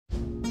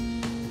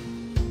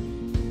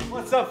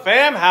What's up,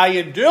 fam? How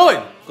you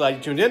doing? Glad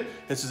you tuned in.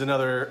 This is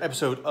another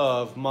episode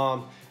of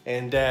Mom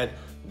and Dad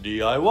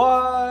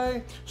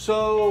DIY.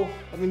 So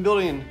I've been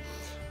building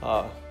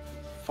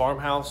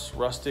farmhouse,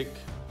 rustic,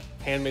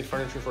 handmade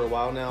furniture for a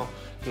while now.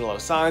 Doing a lot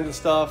of signs and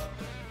stuff.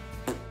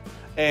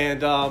 And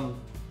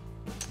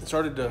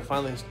started to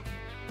finally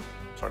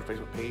start a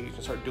Facebook page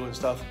and start doing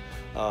stuff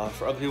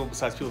for other people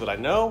besides people that I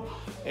know.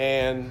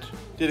 And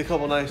did a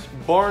couple nice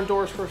barn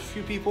doors for a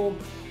few people.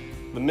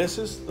 The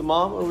missus, the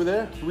mom over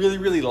there,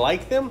 really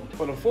like them.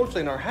 But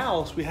unfortunately in our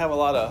house, we have a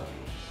lot of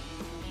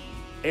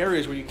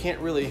areas where you can't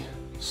really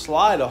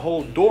slide a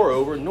whole door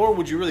over, nor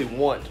would you really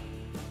want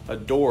a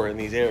door in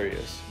these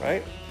areas,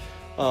 right?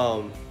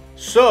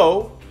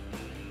 So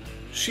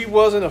she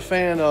wasn't a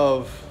fan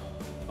of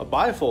a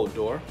bifold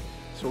door.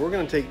 So we're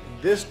gonna take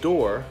this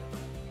door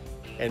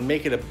and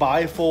make it a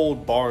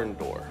bifold barn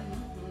door.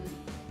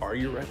 Are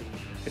you ready?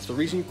 It's the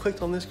reason you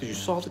clicked on this, because you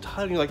saw the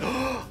title and you're like,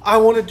 oh, I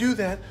want to do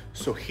that.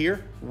 So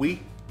here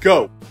we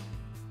go.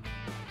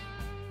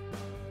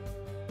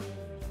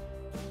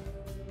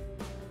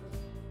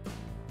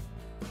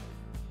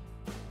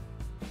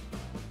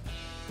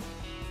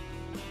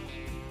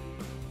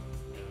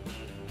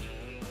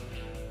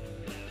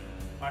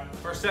 All right,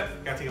 first step,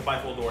 gotta take a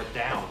bifold door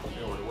down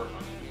in order to work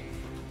on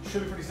it.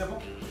 Should be pretty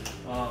simple.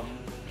 A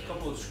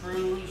couple of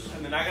screws,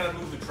 and then I gotta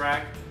move the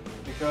track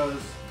because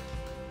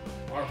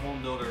our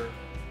home builder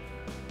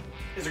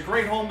is a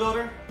great home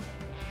builder,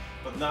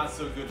 but not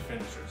so good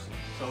finishers.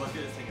 So let's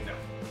get this taken down.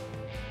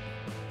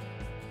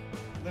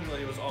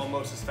 Literally, it was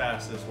almost as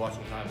fast as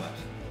watching time lapse.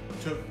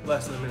 Took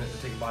less than a minute to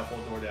take a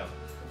bifold door down.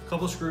 A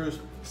couple of screws,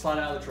 slide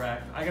out of the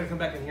track. I gotta come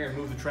back in here and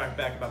move the track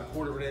back about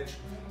 1/4 of an inch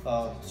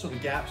so the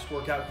gaps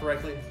work out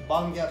correctly.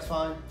 Bottom gap's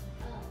fine.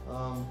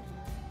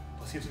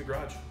 Let's get to the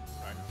garage.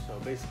 All right, so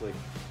basically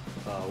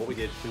what we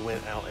did, we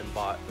went out and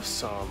bought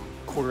some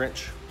 1/4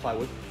 inch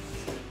plywood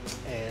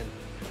and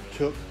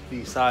took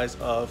the size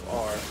of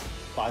our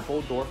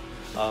bifold door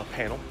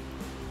panel,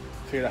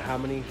 figured out how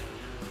many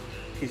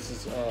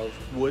pieces of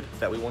wood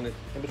that we wanted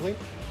in between,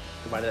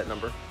 divided that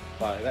number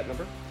by that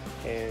number,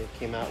 and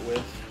came out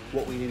with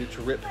what we needed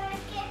to rip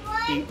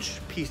each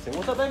piece in.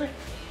 What's up, baby?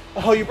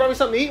 Oh, you brought me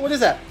something to eat? What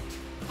is that?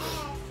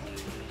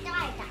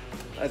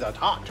 That's a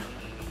tart. You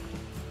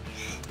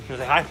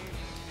wanna say hi?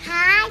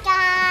 Hi,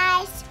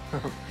 guys.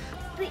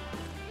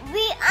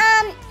 we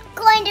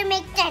going to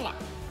make dinner.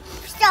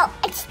 So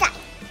it's time.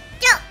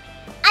 So,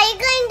 are you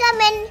going to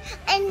come in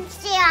and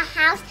see our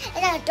house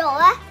and our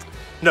door?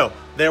 No,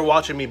 they're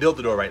watching me build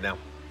the door right now.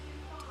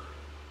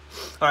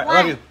 All right, I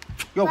love you.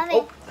 Go. Love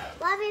you.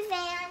 Love you,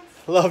 fans.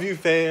 Love you,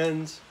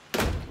 fans.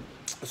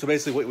 So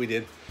basically what we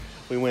did,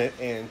 we went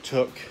and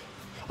took,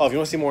 oh, if you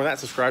want to see more of that,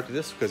 subscribe to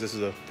this, because this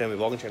is a family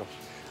vlogging channel.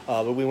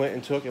 But we went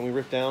and took and we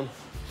ripped down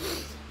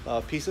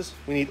pieces.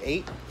 We need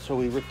 8, so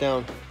we ripped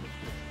down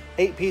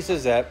 8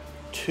 pieces at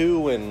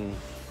 2 and,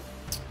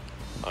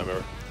 I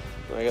remember,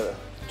 I got a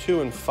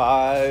 2 and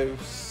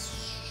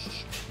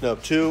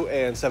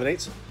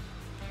 7/8.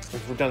 I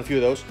ripped down a few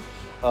of those.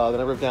 Then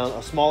I ripped down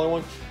a smaller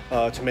one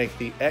to make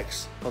the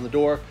X on the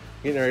door.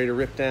 Getting ready to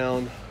rip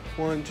down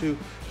 1, 2,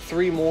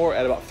 3 more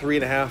at about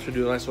 3.5 to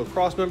do nice little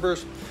cross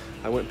members.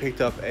 I went and picked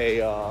up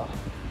a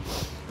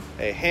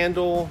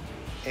handle,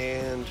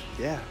 and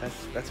yeah,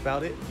 that's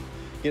about it.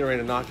 Getting ready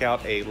to knock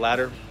out a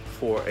ladder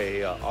for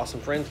a awesome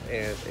friend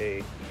and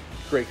a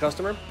great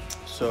customer.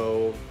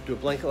 So do a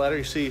blanket ladder.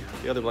 You see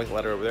the other blanket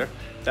ladder over there.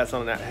 That's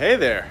on an, hey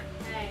there.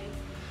 Hey.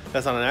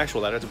 That's not an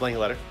actual ladder, it's a blanket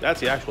ladder. That's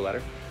the actual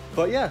ladder.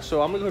 But yeah,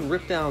 so I'm gonna go ahead and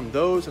rip down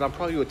those, and I'll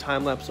probably do a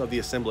time lapse of the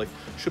assembly.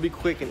 Should be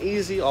quick and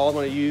easy. All I'm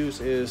gonna use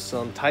is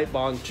some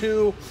Titebond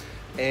 2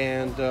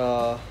 and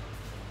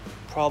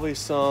probably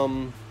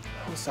some,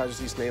 what size is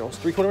these nails?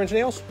 3/4 inch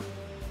nails?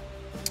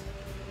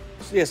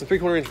 So yeah, some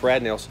 3/4 inch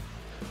brad nails.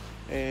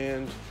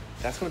 And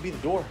that's gonna be the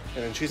door.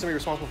 And then she's gonna be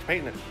responsible for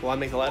painting it while I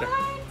make the ladder.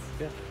 What?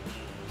 Yeah.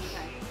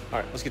 All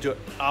right, let's get to it.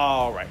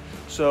 All right,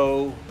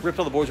 so ripped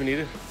all the boards we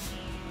needed.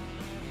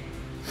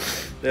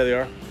 There they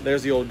are.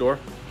 There's the old door.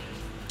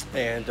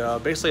 And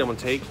basically I'm gonna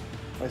take,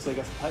 like I said, I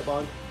got some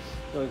Titebond.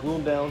 I'm gonna glue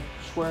them down,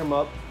 square them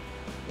up.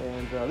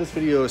 And this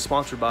video is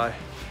sponsored by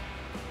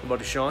my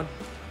buddy Sean.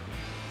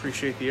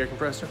 Appreciate the air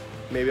compressor.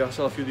 Maybe I'll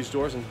sell a few of these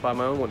doors and buy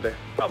my own one day.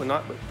 Probably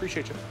not, but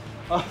appreciate you.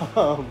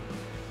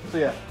 So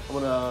yeah, I'm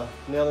gonna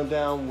nail them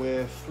down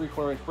with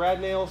 3/4 inch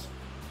brad nails,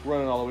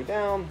 run it all the way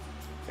down,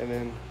 and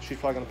then she's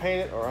probably gonna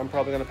paint it, or I'm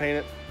probably gonna paint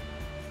it.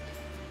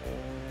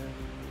 And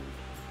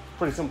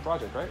pretty simple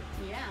project, right?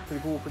 Yeah.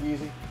 Pretty cool, pretty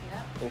easy.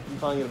 Yep. And you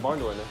finally get a barn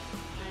door in there. I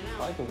know.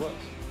 I like them gloves.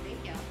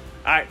 Thank you.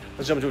 All right,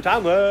 let's jump into a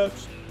time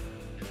lapse.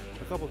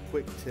 A couple of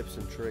quick tips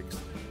and tricks.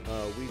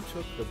 We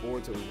took the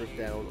boards that we ripped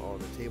down on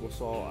the table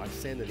saw. I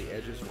sanded the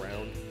edges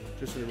round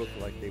just so they looked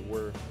like they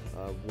were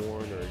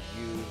worn or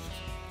used.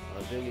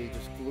 Then we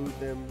just glued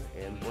them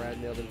and brad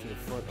nailed them to the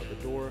front of the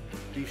door.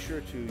 Be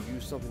sure to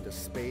use something to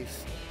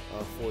space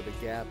for the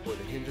gap where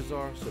the hinges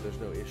are, so there's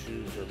no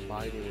issues or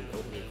biting when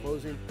opening and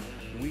closing.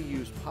 We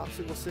used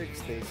popsicle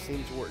sticks. They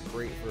seem to work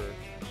great for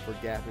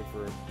gapping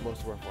for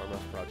most of our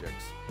farmhouse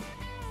projects.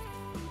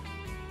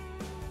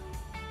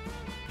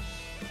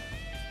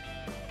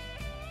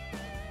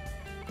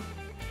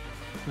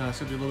 Now it's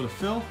gonna do a little bit of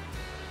fill,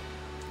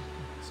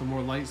 some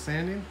more light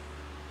sanding,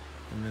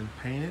 and then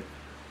paint it,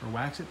 or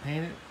wax it,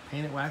 paint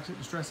it, wax it,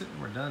 distress it,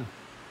 and we're done.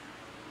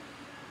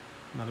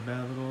 Not a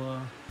bad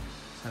little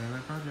Saturday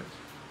night project.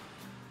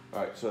 All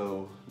right,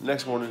 so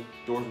next morning,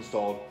 doors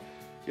installed.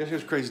 Yesterday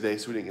was a crazy day,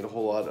 so we didn't get a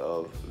whole lot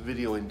of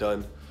videoing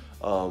done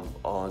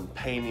on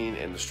painting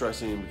and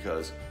distressing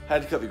because I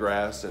had to cut the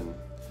grass, and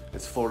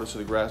it's Florida, so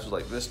the grass was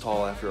like this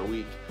tall after a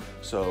week.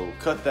 So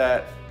cut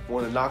that,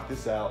 wanted to knock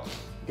this out,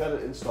 got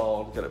it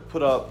installed, got it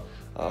put up.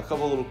 A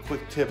couple of little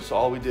quick tips.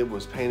 All we did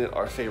was paint it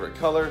our favorite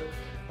color,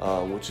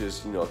 which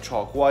is, you know,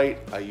 chalk white.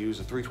 I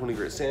used a 320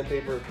 grit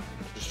sandpaper,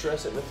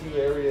 distress it in a few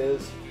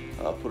areas,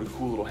 put a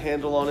cool little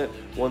handle on it.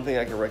 One thing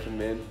I can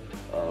recommend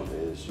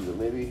is, you know,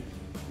 maybe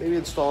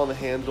installing the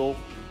handle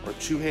or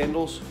 2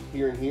 handles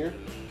here and here,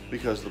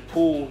 because the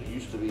pool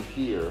used to be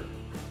here,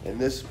 and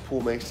this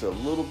pool makes it a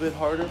little bit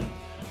harder,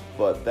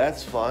 but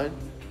that's fine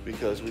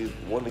because we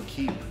want to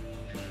keep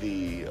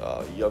the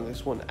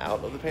youngest one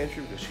out of the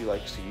pantry because she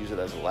likes to use it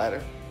as a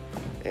ladder.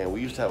 And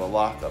we used to have a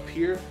lock up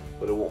here,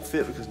 but it won't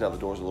fit because now the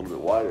door's a little bit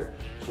wider.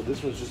 So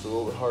this one's just a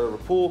little bit harder of a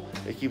pull.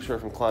 It keeps her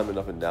from climbing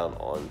up and down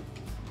on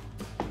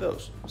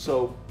those.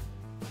 So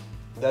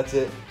that's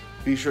it.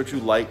 Be sure to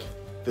like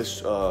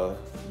this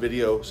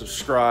video,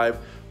 subscribe,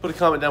 put a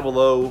comment down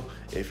below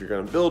if you're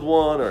gonna build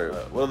one or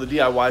what other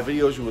DIY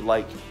videos you would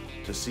like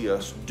to see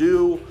us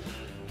do.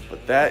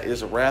 But that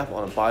is a wrap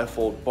on a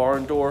Bifold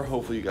barn door.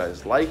 Hopefully you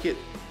guys like it.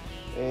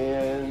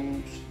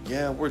 And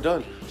yeah, we're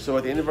done. So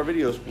at the end of our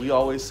videos, we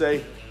always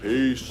say,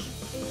 peace.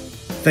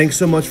 Thanks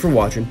so much for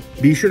watching.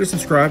 Be sure to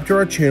subscribe to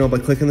our channel by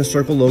clicking the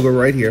circle logo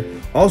right here.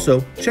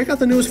 Also, check out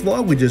the newest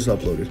vlog we just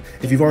uploaded.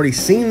 If you've already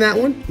seen that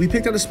one, we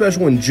picked out a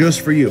special one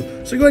just for you.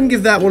 So go ahead and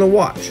give that one a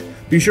watch.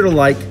 Be sure to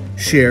like,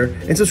 share,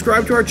 and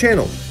subscribe to our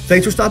channel.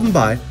 Thanks for stopping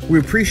by. We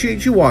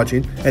appreciate you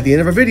watching. At the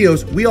end of our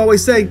videos, we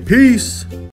always say, peace.